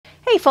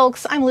Hey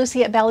folks, I'm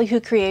Lucy at Ballyhoo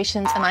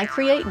Creations, and I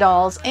create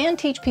dolls and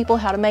teach people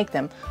how to make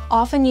them,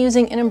 often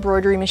using an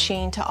embroidery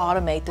machine to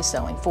automate the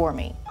sewing for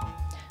me.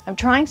 I'm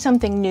trying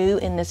something new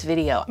in this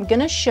video. I'm going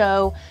to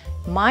show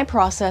my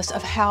process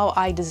of how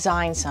I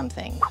design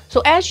something.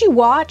 So as you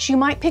watch, you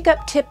might pick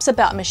up tips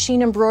about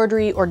machine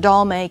embroidery or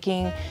doll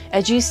making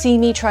as you see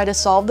me try to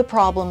solve the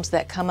problems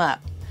that come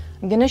up.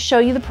 I'm going to show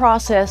you the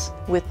process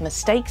with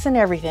mistakes and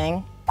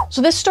everything. So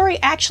this story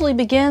actually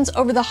begins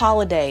over the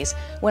holidays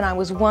when I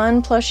was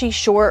one plushie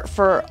short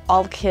for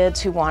all the kids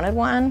who wanted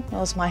one. That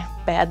was my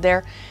bad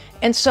there.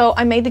 And so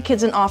I made the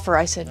kids an offer.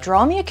 I said,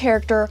 draw me a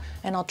character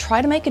and I'll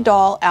try to make a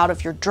doll out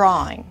of your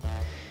drawing.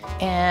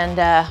 And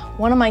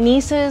one of my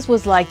nieces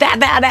was like,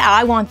 that,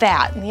 I want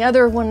that. And the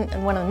other one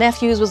of the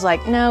nephews was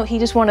like, no, he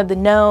just wanted the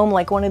gnome,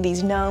 like one of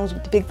these gnomes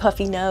with the big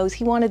puffy nose.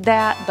 He wanted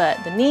that,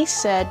 but the niece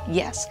said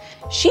yes.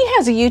 She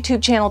has a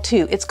YouTube channel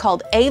too. It's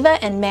called Ava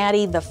and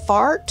Maddie the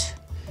Fart.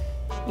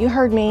 You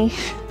heard me.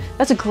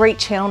 That's a great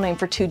channel name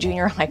for two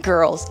junior high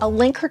girls. I'll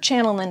link her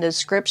channel in the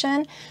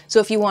description, so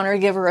if you want her to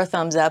give her a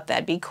thumbs up,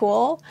 that'd be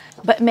cool.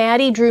 But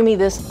Maddie drew me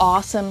this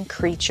awesome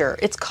creature.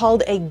 It's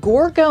called a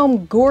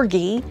Gorgome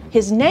Gorgie.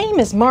 His name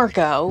is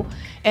Marco,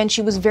 and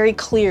she was very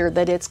clear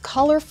that it's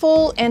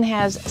colorful and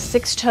has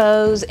 6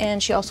 toes,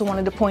 and she also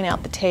wanted to point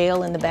out the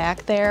tail in the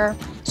back there.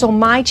 So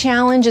my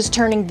challenge is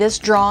turning this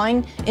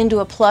drawing into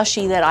a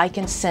plushie that I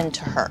can send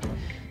to her.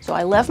 So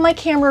I left my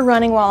camera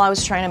running while I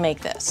was trying to make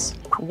this.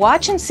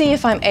 Watch and see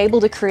if I'm able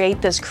to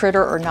create this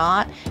critter or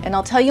not, and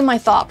I'll tell you my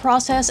thought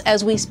process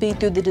as we speed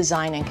through the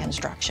design and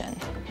construction.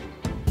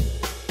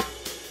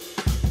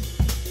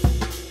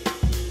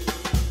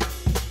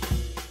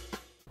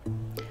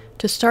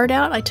 To start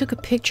out, I took a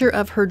picture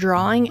of her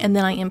drawing and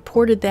then I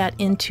imported that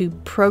into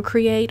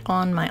Procreate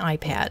on my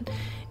iPad.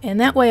 And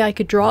that way I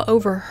could draw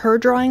over her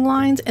drawing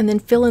lines and then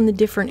fill in the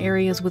different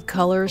areas with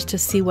colors to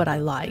see what I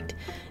liked.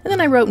 And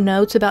then I wrote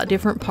notes about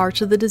different parts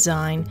of the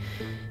design.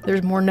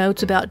 There's more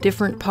notes about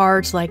different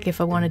parts, like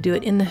if I want to do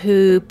it in the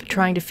hoop,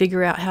 trying to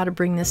figure out how to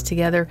bring this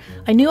together.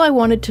 I knew I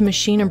wanted to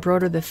machine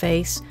embroider the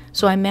face,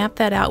 so I mapped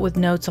that out with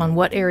notes on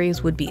what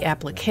areas would be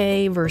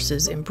applique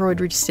versus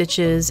embroidered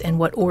stitches and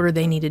what order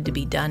they needed to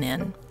be done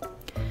in.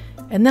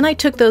 And then I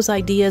took those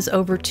ideas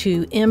over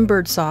to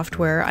Embroidery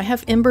software. I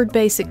have Embroidery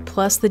Basic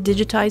plus the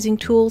digitizing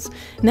tools,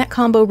 and that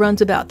combo runs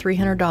about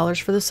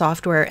 $300 for the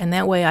software, and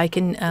that way I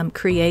can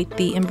create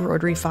the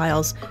embroidery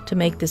files to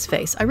make this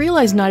face. I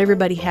realize not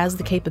everybody has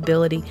the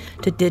capability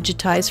to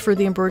digitize for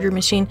the embroidery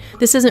machine.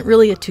 This isn't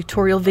really a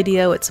tutorial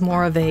video, it's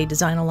more of a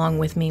design along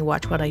with me,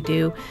 watch what I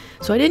do.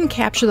 So I didn't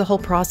capture the whole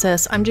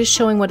process, I'm just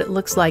showing what it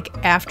looks like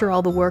after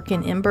all the work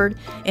in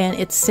Embroidery, and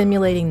it's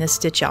simulating the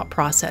stitch out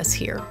process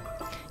here.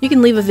 You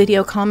can leave a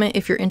video comment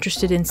if you're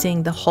interested in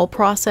seeing the whole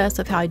process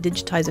of how I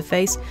digitize a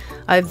face.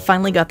 I've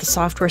finally got the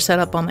software set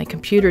up on my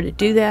computer to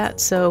do that.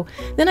 So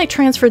then I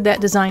transferred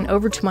that design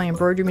over to my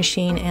embroidery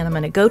machine, and I'm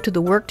going to go to the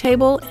work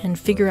table and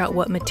figure out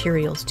what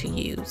materials to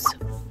use.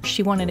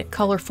 She wanted it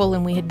colorful,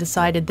 and we had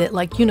decided that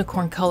like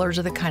unicorn colors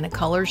are the kind of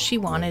colors she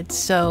wanted.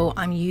 So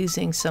I'm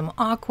using some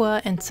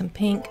aqua and some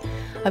pink.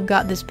 I've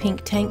got this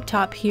pink tank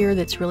top here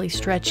that's really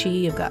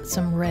stretchy. I've got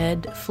some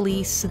red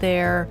fleece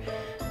there.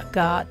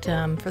 Got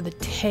for the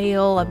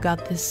tail, I've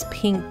got this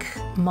pink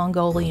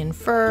Mongolian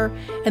fur,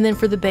 and then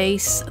for the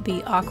base,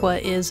 the aqua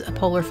is a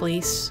polar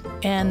fleece,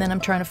 and then I'm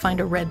trying to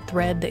find a red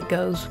thread that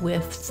goes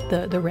with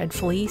the red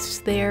fleece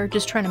there,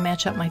 just trying to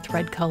match up my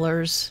thread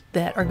colors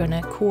that are going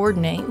to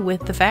coordinate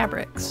with the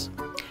fabrics.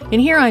 And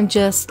here I'm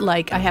just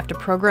like, I have to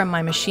program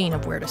my machine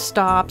of where to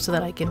stop so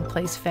that I can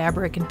place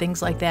fabric and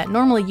things like that.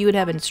 Normally you would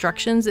have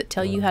instructions that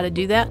tell you how to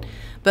do that,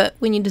 but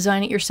when you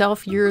design it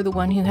yourself, you're the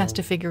one who has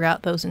to figure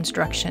out those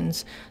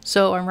instructions.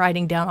 So I'm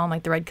writing down all my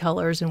thread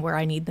colors and where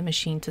I need the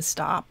machine to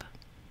stop.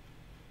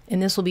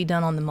 And this will be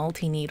done on the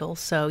multi-needle,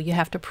 so you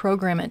have to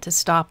program it to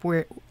stop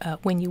where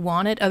when you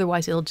want it,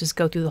 otherwise it'll just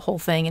go through the whole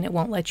thing and it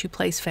won't let you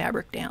place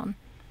fabric down.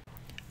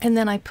 And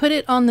then I put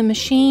it on the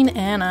machine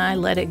and I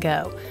let it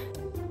go.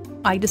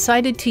 I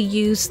decided to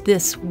use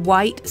this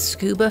white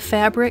scuba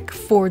fabric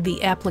for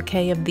the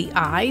applique of the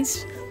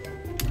eyes,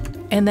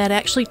 and that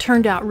actually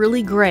turned out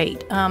really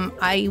great.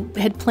 I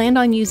had planned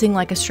on using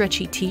like a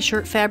stretchy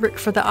t-shirt fabric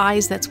for the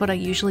eyes, that's what I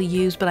usually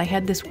use, but I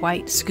had this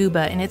white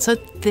scuba, and it's a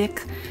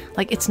thick,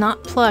 like it's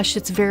not plush,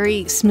 it's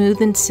very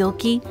smooth and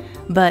silky,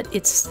 but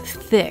it's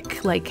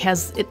thick, like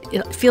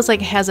it feels like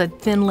it has a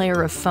thin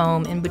layer of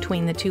foam in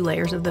between the 2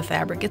 layers of the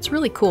fabric. It's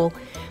really cool.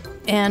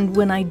 And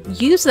when I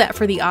use that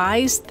for the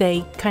eyes,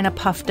 they kind of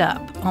puffed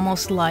up,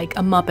 almost like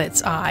a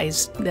Muppet's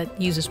eyes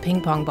that uses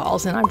ping pong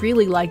balls, and I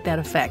really like that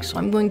effect. So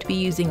I'm going to be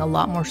using a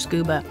lot more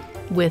scuba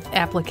with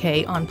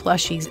applique on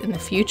plushies in the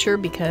future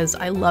because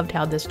I loved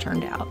how this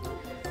turned out.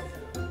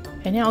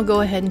 And now I'll go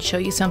ahead and show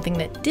you something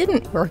that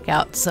didn't work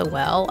out so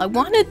well. I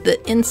wanted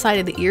the inside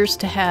of the ears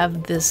to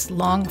have this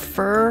long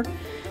fur,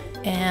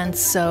 and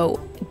so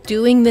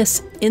doing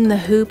this in the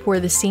hoop where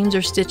the seams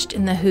are stitched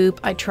in the hoop,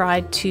 I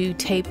tried to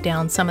tape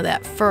down some of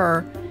that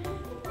fur,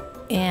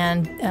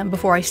 and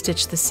before I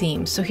stitch the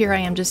seams. So here I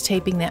am just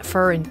taping that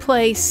fur in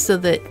place so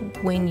that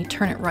when you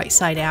turn it right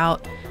side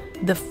out,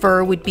 the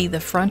fur would be the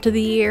front of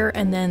the ear,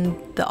 and then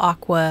the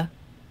aqua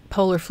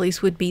polar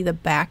fleece would be the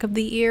back of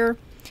the ear.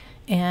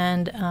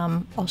 And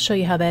I'll show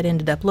you how that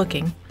ended up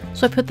looking.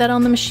 So I put that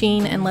on the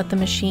machine and let the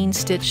machine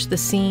stitch the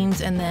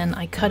seams, and then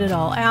I cut it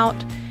all out,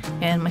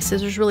 and my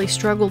scissors really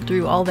struggled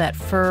through all that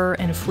fur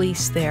and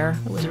fleece there.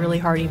 It was really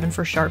hard even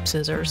for sharp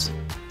scissors.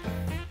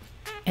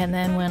 And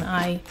then when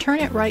I turn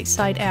it right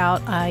side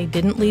out, I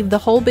didn't leave the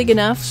hole big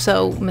enough,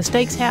 so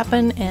mistakes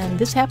happen, and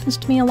this happens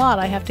to me a lot.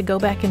 I have to go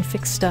back and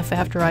fix stuff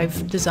after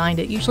I've designed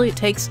it. Usually it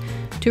takes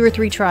 2 or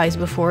 3 tries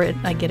before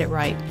I get it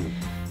right.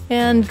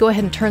 And go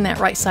ahead and turn that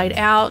right side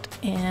out,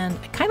 and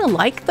I kind of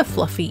like the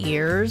fluffy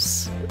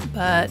ears,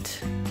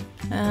 but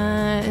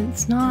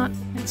it's not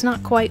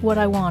quite what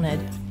I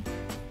wanted.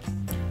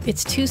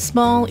 It's too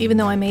small, even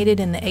though I made it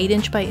in the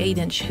 8" by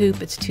 8"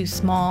 hoop. It's too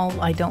small.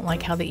 I don't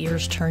like how the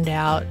ears turned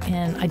out,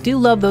 and I do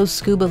love those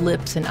scuba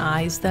lips and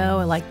eyes though.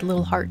 I like the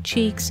little heart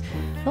cheeks.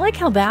 I like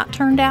how that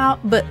turned out,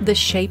 but the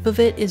shape of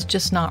it is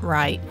just not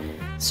right.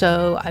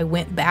 So I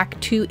went back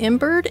to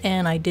Embroidery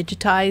and I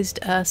digitized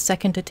a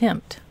second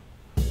attempt.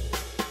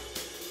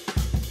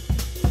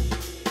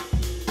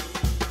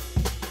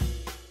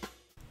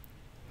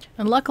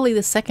 And luckily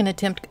the second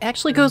attempt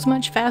actually goes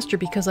much faster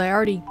because I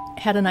already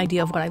had an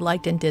idea of what I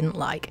liked and didn't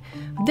like.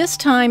 This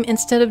time,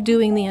 instead of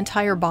doing the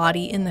entire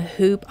body in the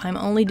hoop, I'm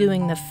only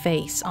doing the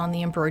face on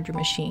the embroidery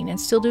machine and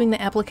still doing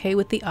the applique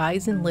with the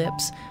eyes and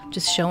lips,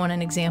 just showing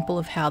an example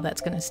of how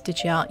that's going to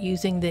stitch out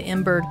using the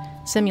Embroidery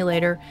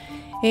simulator.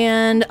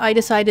 And I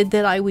decided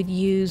that I would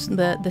use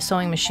the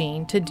sewing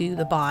machine to do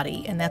the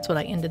body, and that's what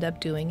I ended up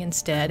doing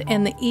instead.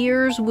 And the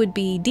ears would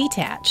be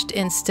detached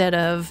instead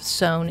of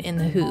sewn in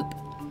the hoop.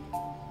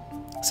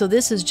 So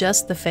this is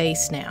just the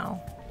face now.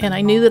 And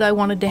I knew that I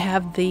wanted to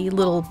have the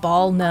little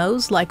ball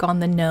nose like on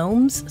the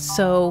gnomes,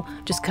 so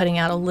just cutting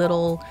out a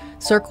little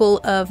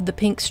circle of the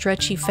pink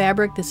stretchy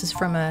fabric. This is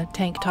from a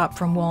tank top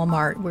from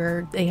Walmart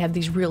where they have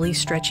these really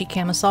stretchy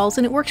camisoles,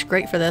 and it works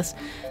great for this.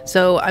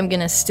 So I'm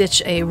going to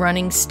stitch a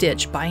running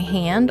stitch by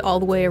hand all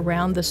the way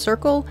around the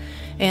circle,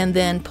 and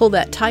then pull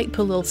that tight,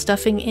 put a little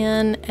stuffing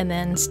in, and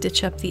then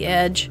stitch up the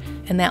edge,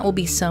 and that will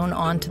be sewn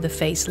onto the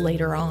face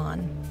later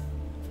on.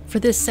 For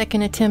this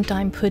second attempt,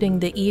 I'm putting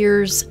the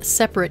ears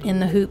separate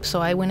in the hoop,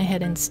 so I went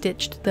ahead and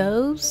stitched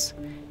those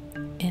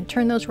and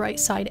turned those right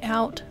side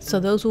out, so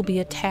those will be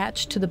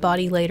attached to the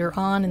body later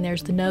on. And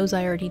there's the nose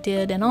I already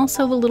did, and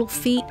also the little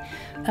feet.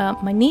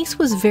 My niece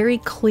was very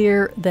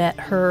clear that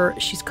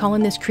she's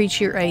calling this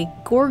creature a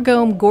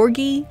Gorgome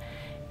Gorgie,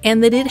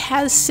 and that it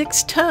has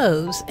 6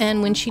 toes.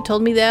 And when she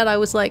told me that, I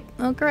was like,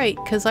 oh great,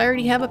 because I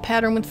already have a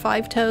pattern with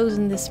 5 toes,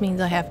 and this means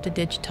I have to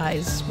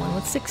digitize one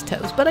with 6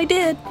 toes, but I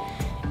did.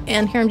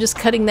 And here I'm just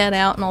cutting that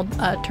out, and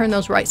I'll turn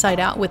those right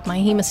side out with my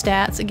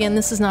hemostats. Again,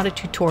 this is not a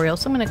tutorial,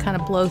 so I'm going to kind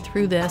of blow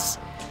through this.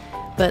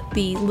 But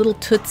the little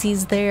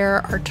tootsies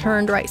there are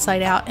turned right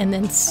side out and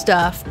then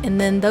stuffed, and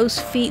then those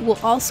feet will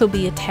also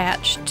be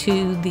attached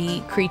to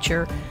the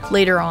creature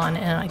later on,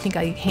 and I think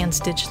I hand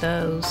stitched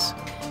those.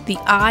 The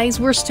eyes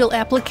were still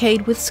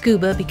appliqued with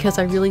scuba because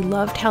I really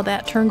loved how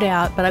that turned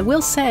out, but I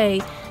will say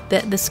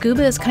that the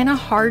scuba is kind of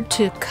hard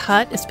to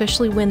cut,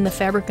 especially when the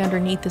fabric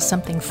underneath is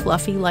something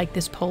fluffy like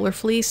this polar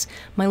fleece.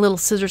 My little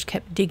scissors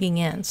kept digging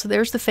in. So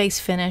there's the face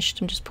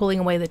finished. I'm just pulling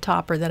away the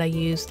topper that I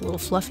used, the little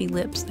fluffy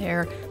lips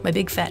there, my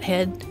big fat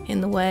head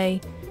in the way.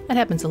 That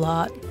happens a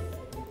lot.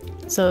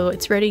 So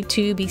it's ready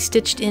to be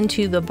stitched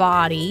into the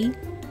body.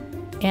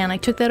 And I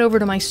took that over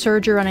to my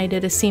serger and I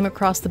did a seam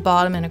across the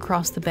bottom and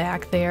across the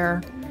back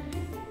there.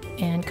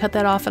 And cut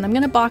that off, and I'm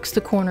going to box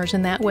the corners,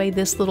 and that way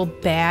this little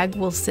bag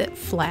will sit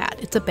flat.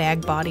 It's a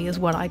bag body is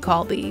what I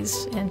call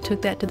these. And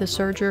took that to the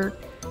serger,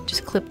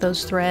 just clip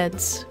those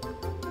threads,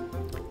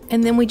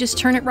 and then we just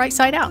turn it right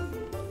side out.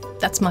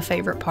 That's my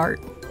favorite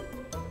part.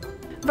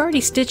 I've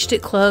already stitched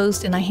it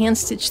closed, and I hand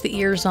stitched the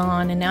ears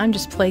on, and now I'm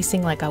just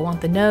placing, like, I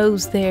want the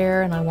nose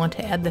there, and I want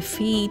to add the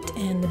feet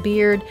and the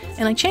beard.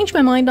 And I changed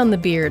my mind on the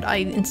beard.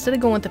 Instead of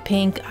going with the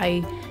pink,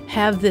 I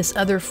have this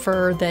other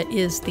fur that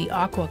is the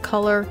aqua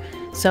color.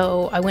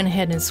 So I went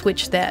ahead and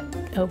switched that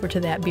over to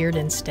that beard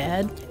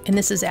instead. And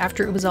this is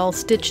after it was all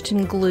stitched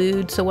and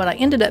glued. So what I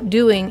ended up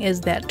doing is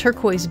that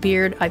turquoise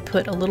beard, I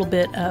put a little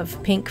bit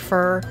of pink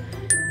fur,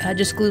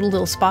 just glued a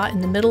little spot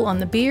in the middle on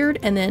the beard,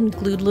 and then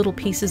glued little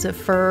pieces of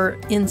fur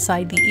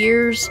inside the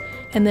ears,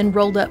 and then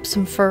rolled up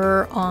some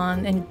fur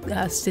on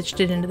and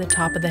stitched it into the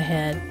top of the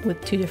head with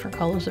 2 different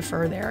colors of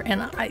fur there.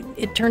 And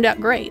it turned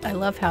out great. I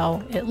love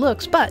how it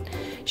looks, but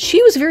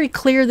she was very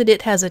clear that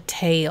it has a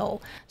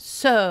tail.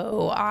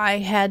 So I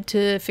had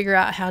to figure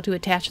out how to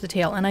attach the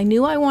tail, and I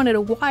knew I wanted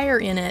a wire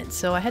in it,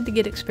 so I had to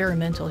get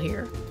experimental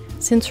here.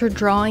 Since her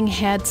drawing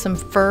had some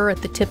fur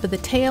at the tip of the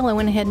tail, I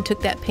went ahead and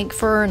took that pink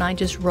fur and I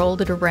just rolled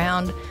it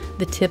around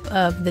the tip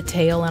of the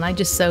tail, and I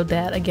just sewed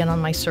that again on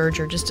my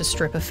serger, just a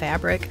strip of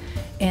fabric.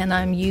 And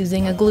I'm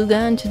using a glue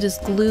gun to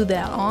just glue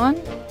that on.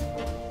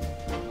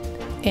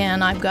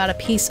 And I've got a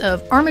piece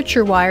of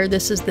armature wire.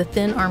 This is the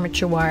thin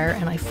armature wire,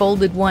 and I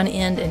folded one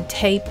end and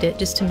taped it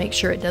just to make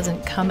sure it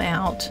doesn't come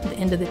out the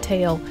end of the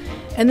tail.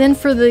 And then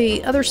for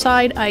the other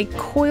side, I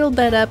coiled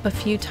that up a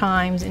few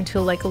times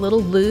into like a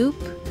little loop.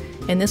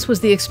 And this was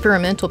the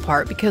experimental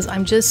part because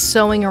I'm just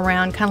sewing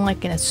around kind of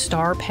like in a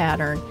star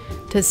pattern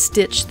to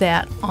stitch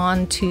that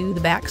onto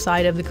the back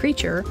side of the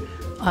creature.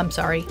 I'm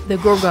sorry, the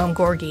Gorgon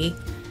Gorgie.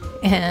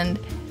 And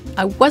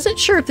I wasn't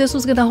sure if this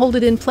was going to hold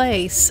it in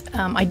place.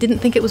 I didn't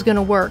think it was going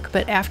to work,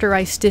 but after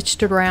I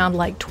stitched it around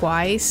like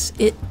twice,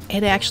 it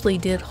actually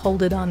did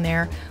hold it on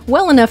there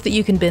well enough that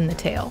you can bend the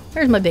tail.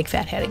 There's my big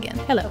fat head again.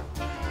 Hello.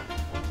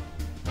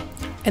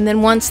 And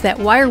then once that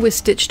wire was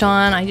stitched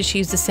on, I just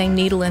used the same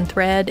needle and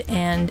thread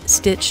and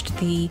stitched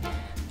the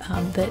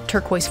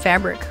turquoise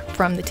fabric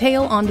from the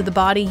tail onto the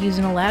body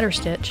using a ladder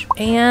stitch.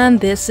 And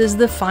this is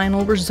the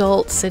final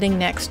result sitting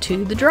next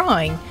to the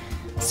drawing.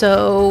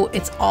 So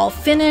it's all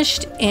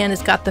finished, and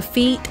it's got the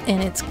feet,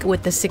 and it's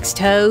with the 6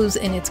 toes,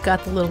 and it's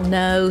got the little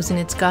nose, and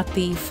it's got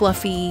the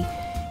fluffy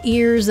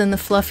ears and the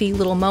fluffy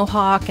little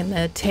mohawk and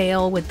the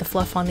tail with the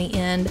fluff on the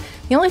end.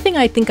 The only thing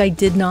I think I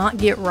did not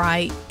get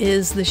right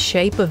is the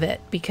shape of it,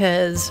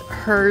 because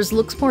hers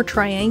looks more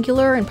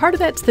triangular, and part of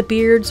that's the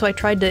beard, so I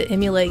tried to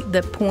emulate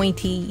the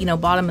pointy, you know,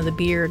 bottom of the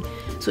beard.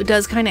 So it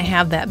does kind of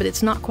have that, but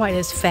it's not quite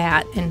as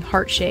fat and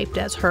heart-shaped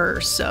as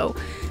hers. So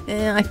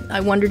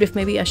I wondered if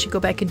maybe I should go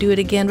back and do it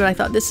again, but I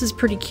thought this is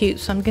pretty cute,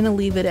 so I'm going to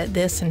leave it at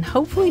this, and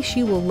hopefully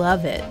she will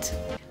love it.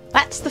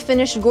 That's the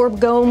finished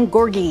Gorgon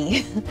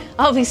Gorgie.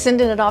 I'll be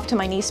sending it off to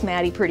my niece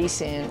Maddie pretty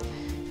soon.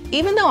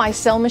 Even though I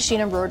sell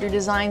machine embroidery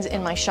designs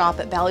in my shop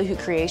at Ballyhoo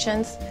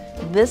Creations,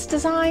 this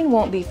design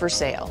won't be for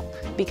sale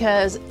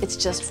because it's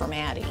just for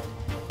Maddie.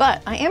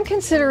 But I am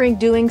considering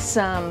doing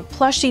some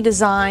plushie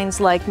designs,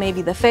 like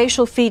maybe the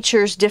facial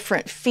features,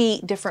 different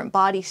feet, different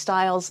body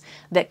styles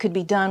that could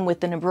be done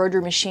with an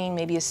embroidery machine,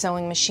 maybe a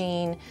sewing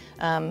machine,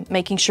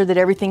 making sure that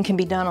everything can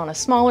be done on a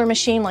smaller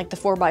machine like the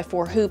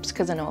 4x4 hoops,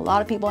 because I know a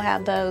lot of people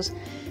have those.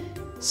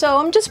 So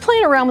I'm just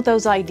playing around with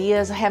those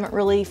ideas. I haven't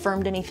really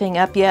firmed anything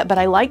up yet, but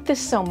I like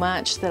this so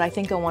much that I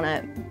think I want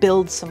to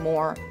build some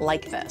more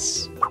like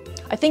this.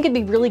 I think it'd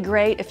be really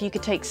great if you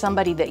could take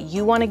somebody that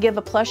you want to give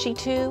a plushie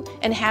to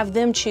and have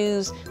them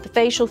choose the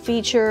facial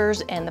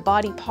features and the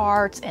body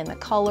parts and the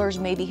colors,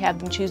 maybe have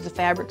them choose the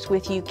fabrics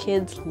with you.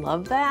 Kids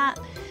love that.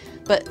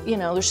 But you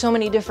know, there's so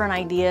many different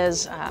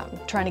ideas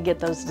trying to get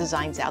those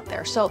designs out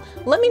there. So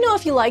let me know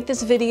if you like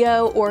this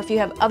video, or if you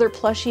have other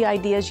plushie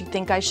ideas you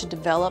think I should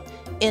develop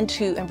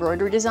into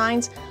embroidery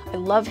designs. I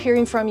love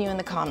hearing from you in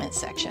the comments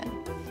section.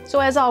 So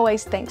as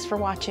always, thanks for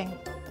watching.